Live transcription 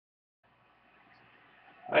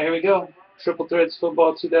Alright, here we go. Triple Threads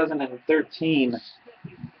Football 2013.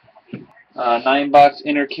 9-box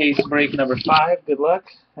inner case break number 5. Good luck.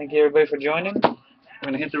 Thank you everybody for joining. We're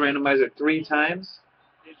going to hit the randomizer 3 times.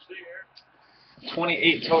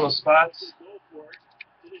 28 total spots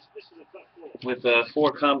with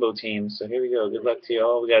 4 combo teams. So here we go. Good luck to you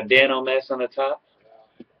all. We got Dan O'Mess on the top.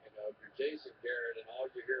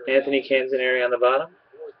 Anthony Canzaneri on the bottom.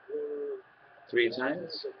 3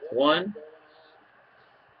 times. 1,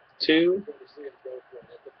 2,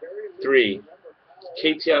 3.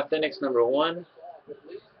 KT Authentics number 1.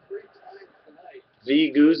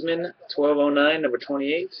 V. Guzman 1209 number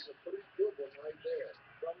 28.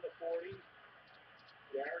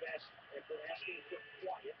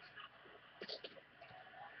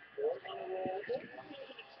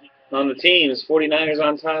 On the teams, 49ers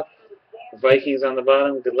on top, Vikings on the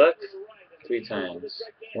bottom. Good luck. 3 times.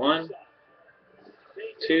 1,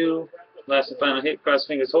 2. Last and final hit. Cross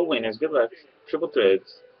fingers. Hold winners. Good luck. Triple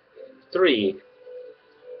threads. 3.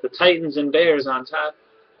 The Titans and Bears on top.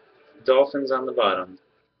 Dolphins on the bottom.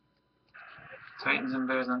 Titans and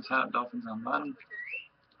Bears on top. Dolphins on bottom.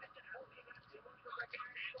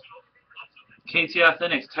 KT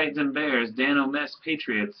Authentics, Titans and Bears. Dan O'Mess,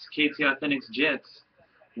 Patriots. KT Authentics, Jets.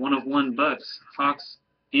 1 of 1 Bucks. Hawks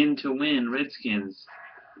in to win, Redskins.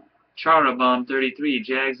 Charabomb 33,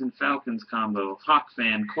 Jags and Falcons combo. Hawk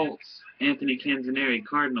Fan, Colts. Anthony Canzaneri,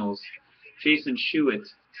 Cardinals. Jason Schuett,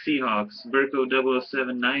 Seahawks. Burko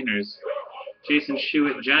 007, Niners. Jason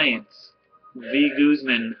Schuett, Giants. V.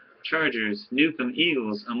 Guzman, Chargers. Newcomb,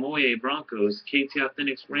 Eagles. Amoye, Broncos. KT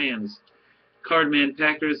Authentics, Rams. Cardman,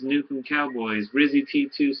 Packers. Newcomb, Cowboys. Rizzy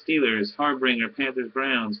T2, Steelers. Harbringer, Panthers,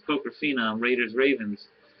 Browns. Poker Phenom, Raiders, Ravens.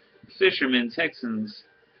 Fisherman, Texans.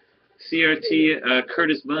 CRT,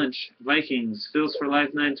 Curtis Bunch, Vikings. Phils for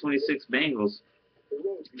Life 926, Bengals.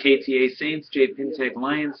 KTA Saints, J Pintech,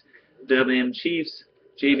 Lions. WM Chiefs,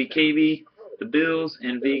 JBKB, the Bills,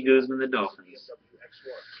 and V Guzman, the Dolphins.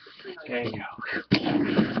 There you go.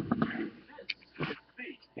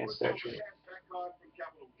 Yes, sir.